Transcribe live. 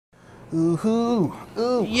Ooh-hoo.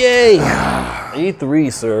 Ooh. Yay!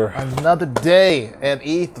 E3, sir. Another day and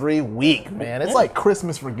E3 week, man. It's like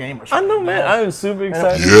Christmas for gamers. I know, man. I am super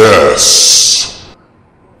excited. Yes!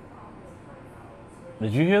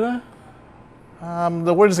 Did you hear that?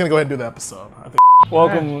 We're just gonna go ahead and do the episode. I think.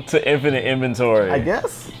 Welcome to Infinite Inventory. I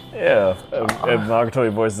guess. Yeah. Derogatory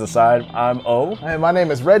voices aside, I'm O. Hey, my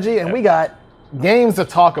name is Reggie, and we got games to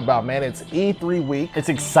talk about, man. It's E3 week. It's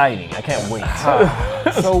exciting. I can't wait.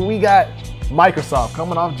 So we got Microsoft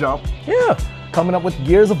coming off jump. Yeah. Coming up with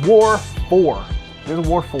Gears of War 4. Gears of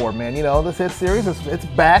War 4, man. You know, this hit series, it's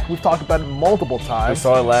back. We've talked about it multiple We times.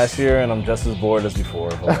 saw it last year, and I'm just as bored as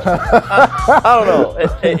before. I don't know.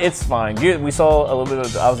 It's fine. We saw a little bit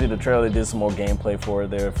of, obviously, the trailer. They did some more gameplay for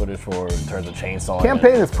it there, footage for in terms of chainsaw.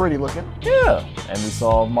 Campaign is pretty looking. Yeah. And we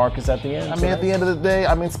saw Marcus at the end. I mean, at the end of the day,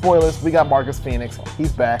 spoilers, we got Marcus Phoenix.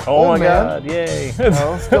 He's back. Oh my man. God, yay. You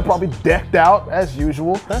know, still probably decked out as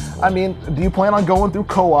usual. That's cool. I mean, do you plan on going through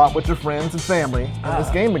co-op with your friends and family in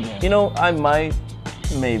this game again? You know, I might,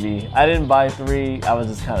 maybe. I didn't buy 3. I was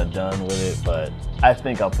just kind of done with it, but I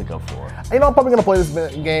think I'll pick up 4. You know, I'm probably going to play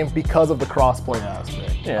this game because of the cross-play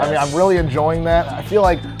aspect. Yeah. I mean, I'm really enjoying that. I feel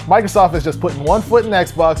like Microsoft is just putting one foot in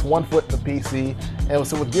Xbox, one foot in the PC. And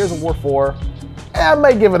so with Gears of War 4, I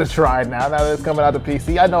may give it a try now that it's coming out to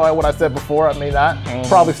PC. I know what I said before, I may not.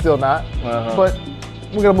 Probably still not. But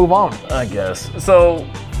we're going to move on. I guess. So,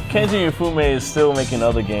 Kenji Infume is still making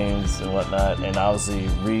other games and whatnot, and obviously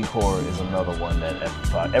Recore is another one that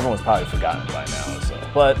everyone's probably forgotten by now. So,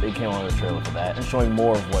 but they came on with a trailer for that and showing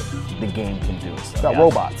more of what the game can do. So, Got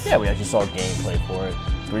robots. Yeah, we actually saw gameplay for it.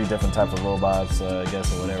 3 different types of robots, I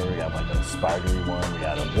guess, or whatever. We got like a spidery one, we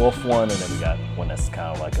got a wolf one, and then we got one that's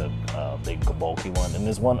kind of like a big bulky one, and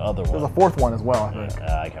there's one other one. There's a 4th one as well, I think.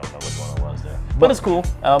 I can't remember which one it was there. But it's cool.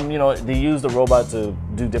 You know, they use the robot to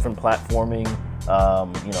do different platforming.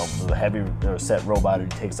 You know, the heavy or set robot who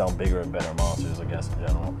takes down bigger and better monsters, I guess, in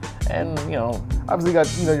general. And, you know, obviously you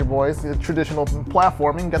got, your boys, the traditional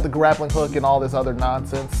platforming, got the grappling hook and all this other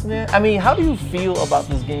nonsense. yeah. I mean, how do you feel about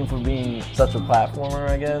this game for being such a platformer,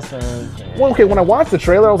 I guess? Well, okay, when I watched the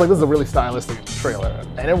trailer, I was like, this is a really stylistic trailer.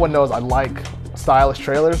 And everyone knows I like stylish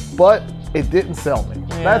trailers, but it didn't sell me.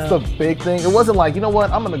 Yeah. That's the big thing. It wasn't like, you know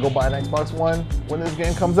what, I'm gonna go buy an Xbox One when this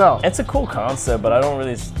game comes out. It's a cool concept, but I don't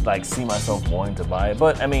really like see myself wanting to buy it.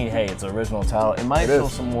 But I mean, hey, it's an original title. It might show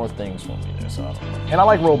some more things for me there, so. And I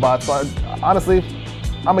like robots, so honestly,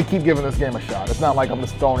 I'm gonna keep giving this game a shot. It's not like I'm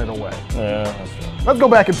just throwing it away. Yeah, that's true. Let's go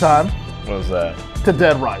back in time What was that? to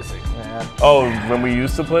Dead Rising, man. Oh, when we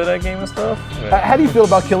used to play that game and stuff? Yeah. How do you feel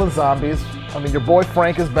about killing zombies? I mean, your boy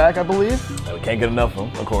Frank is back, I believe. We can't get enough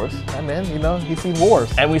of them, of course. And man, you know, he's seen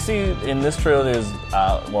wars. And we see in this trailer,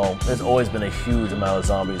 there's always been a huge amount of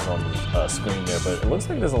zombies on the screen there, but it looks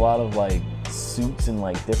like there's a lot of like suits and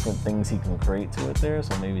like different things he can create to it there.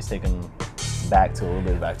 So maybe he's taking back to a little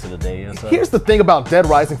bit back to the day or so. Here's the thing about Dead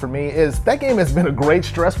Rising for me is that game has been a great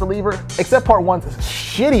stress reliever, except part 1's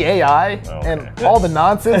shitty AI and all the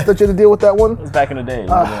nonsense that you had to deal with that one. It was back in the day.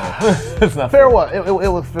 It's not Fair what? It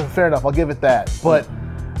was fair enough. I'll give it that. But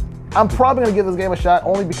I'm probably gonna give this game a shot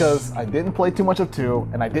only because I didn't play too much of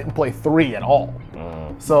 2 and I didn't play 3 at all.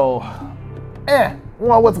 So,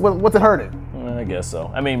 well, what's it hurting? I guess so.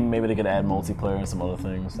 I mean, maybe they could add multiplayer and some other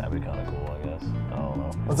things. That'd be kind of cool, I guess. I don't know.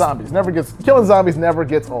 Killing zombies never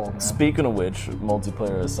gets old, man. Speaking of which,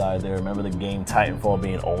 multiplayer aside there, remember the game Titanfall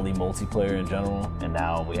being only multiplayer in general? And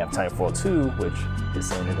now we have Titanfall 2, which is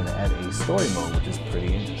saying they're going to add a story mode, which is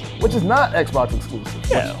pretty interesting. Which is not Xbox exclusive.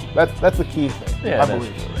 Yeah. That's the key thing, Yeah, I that's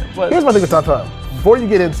believe. true. But Here's my thing with Titanfall. Before you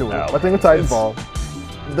get into it, my thing with Titanfall,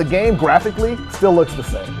 the game graphically still looks the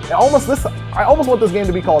same. I almost want this game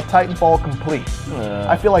to be called Titanfall Complete.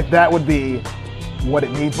 I feel like that would be what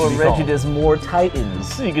it needs to be Reggie, called. there's more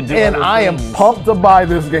Titans. You can do And other I am things. pumped to buy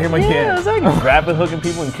this game again. Yeah, exactly. Grappling hooking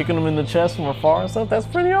people and kicking them in the chest from afar and stuff. That's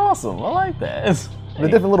pretty awesome. I like that. The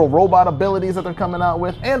different little robot abilities that they're coming out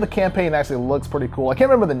with, and the campaign actually looks pretty cool. I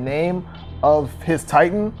can't remember the name of his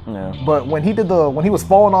Titan, but when he was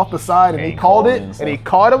falling off the side and he called it and he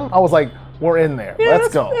caught him, I was like, we're in there. Yeah,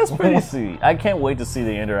 Let's go. That's pretty sweet. I can't wait to see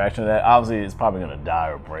the interaction of that. Obviously, it's probably going to die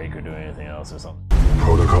or break or do anything else or something.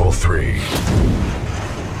 Protocol 3.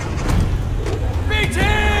 BT!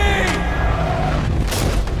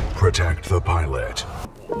 Protect the pilot.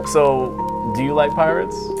 So, do you like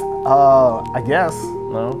pirates? I guess.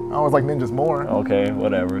 No? I always like ninjas more. Okay,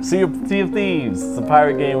 whatever. Sea of Thieves. It's a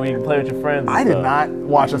pirate game where you can play with your friends. I did not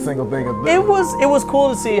watch a single thing of this. It was cool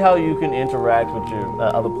to see how you can interact with your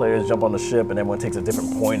other players, jump on the ship, and everyone takes a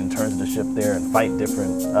different point and turns the ship there and fight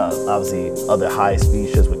different, obviously, other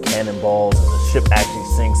high-speed ships with cannonballs, and the ship actually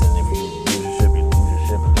sinks, and if you lose your ship, you lose your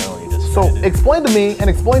ship, and generally you just explain to me and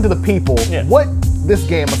explain to the people what this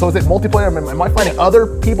game. So is it multiplayer? Am I fighting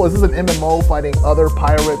other people? Is this an MMO fighting other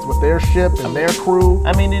pirates with their ship and their crew?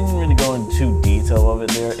 I mean, they didn't really go into detail of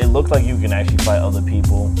it there. It looked like you can actually fight other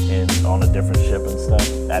people on a different ship and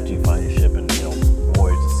stuff after you find your ship and, you know,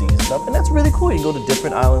 Warriors of the Seas and stuff. And that's really cool. You go to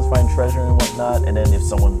different islands, find treasure and whatnot, and then if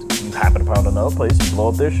you happen to find another place, you blow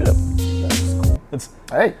up their ship. That's cool. It's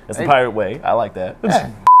the pirate way. I like that.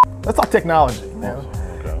 Hey, let's talk technology, man.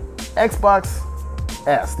 Okay. Xbox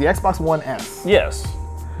S, the Xbox One S. Yes.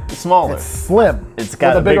 It's smaller. It's slim. It's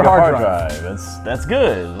got a bigger hard drive. That's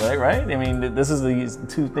good, right? I mean, this is the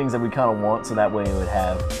two things that we kind of want, so that way it would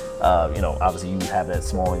have, you know, obviously you have that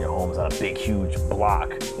small in your home. It's not a big, huge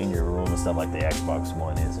block in your room and stuff like the Xbox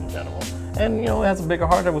One is in general. And, you know, it has a bigger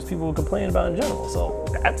hard drive, which people complain about in general. So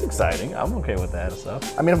that's exciting. I'm okay with that and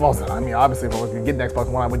stuff. I mean, obviously, if I was going to get an Xbox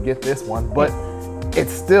One, I would get this one. But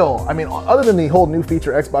it's still, I mean, other than the whole new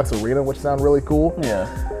feature Xbox Arena, which sound really cool. Yeah.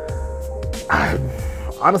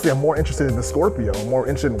 Honestly, I'm more interested in the Scorpio. I'm more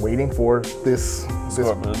interested in waiting for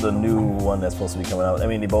the new one that's supposed to be coming out. I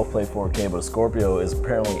mean, they both play 4K, but the Scorpio is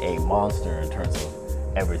apparently a monster in terms of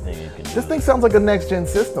everything it can do. This thing sounds like a next-gen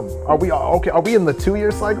system. Are we okay? Are we in the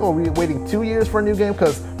 2-year cycle? Are we waiting 2 years for a new game?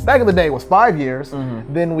 Because back in the day it was 5 years.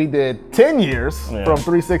 Then we did 10 years from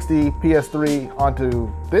 360, PS3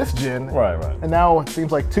 onto this gen. Right. And now it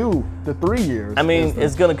seems like 2 to 3 years. I mean,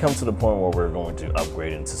 it's going to come to the point where we're going to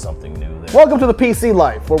upgrade into something new there. Welcome to the PC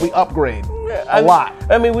life, where we upgrade a lot.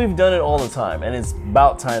 I mean, we've done it all the time, and it's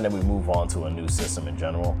about time that we move on to a new system in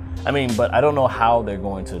general. I mean, but I don't know how they're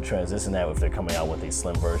going to transition that, if they're coming out with a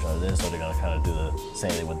slim version of this, or they're going to kind of do the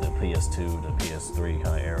same thing with the PS2 to PS3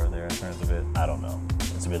 kind of era there in terms of it. I don't know.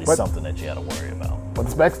 It's really something that you got to worry about. But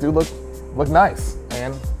the specs do look nice,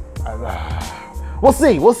 and we'll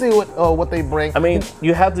see. We'll see what they bring. I mean,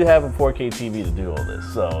 you have to have a 4K TV to do all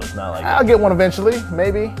this, so it's not like I'll get one eventually,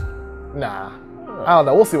 maybe. Nah, I don't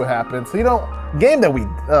know. We'll see what happens. So, you know, game that we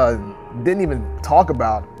didn't even talk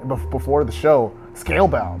about before the show,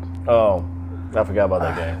 Scalebound. Oh, I forgot about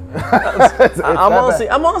that game.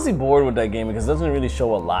 I'm honestly bored with that game because it doesn't really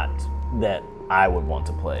show a lot that I would want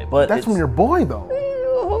to play. But that's from your boy, though.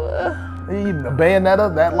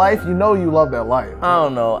 Bayonetta, that life, you know you love that life. I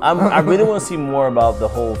don't know. I really want to see more about the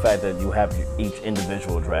whole fact that you have each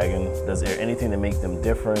individual dragon. Does there anything that make them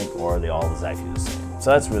different, or are they all exactly the same? So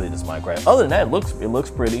that's really just my gripe. Other than that, it looks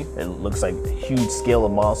pretty. It looks like a huge scale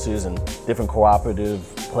of monsters and different cooperative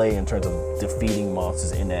play in terms of defeating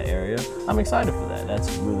monsters in that area. I'm excited for that. That's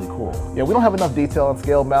really cool. Yeah, we don't have enough detail on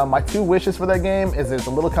Scalebound. My 2 wishes for that game is it's a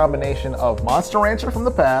little combination of Monster Rancher from the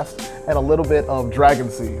past and a little bit of Dragon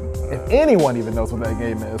Seed. If anyone even knows what that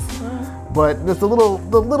game is. But just the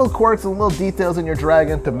little quirks and little details in your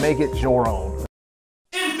dragon to make it your own.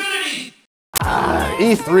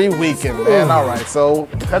 E3 weekend, man. All right, so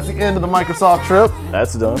that's the end of the Microsoft trip.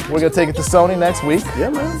 That's done. We're gonna take it to Sony next week. Yeah,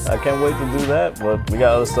 man. I can't wait to do that, but we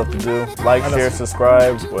got other stuff to do. Like, share,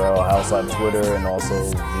 subscribe. We're outside Twitter, and also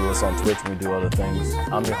view us on Twitch. We do other things.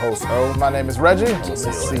 I'm your host, O. My name is Reggie. We'll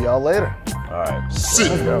see y'all later. All right.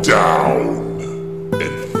 Sit down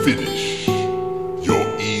and finish your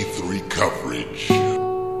E3 coverage.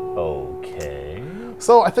 Okay.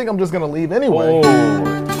 So I think I'm just gonna leave anyway. Oh.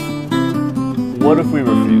 What if we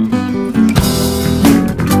refuse?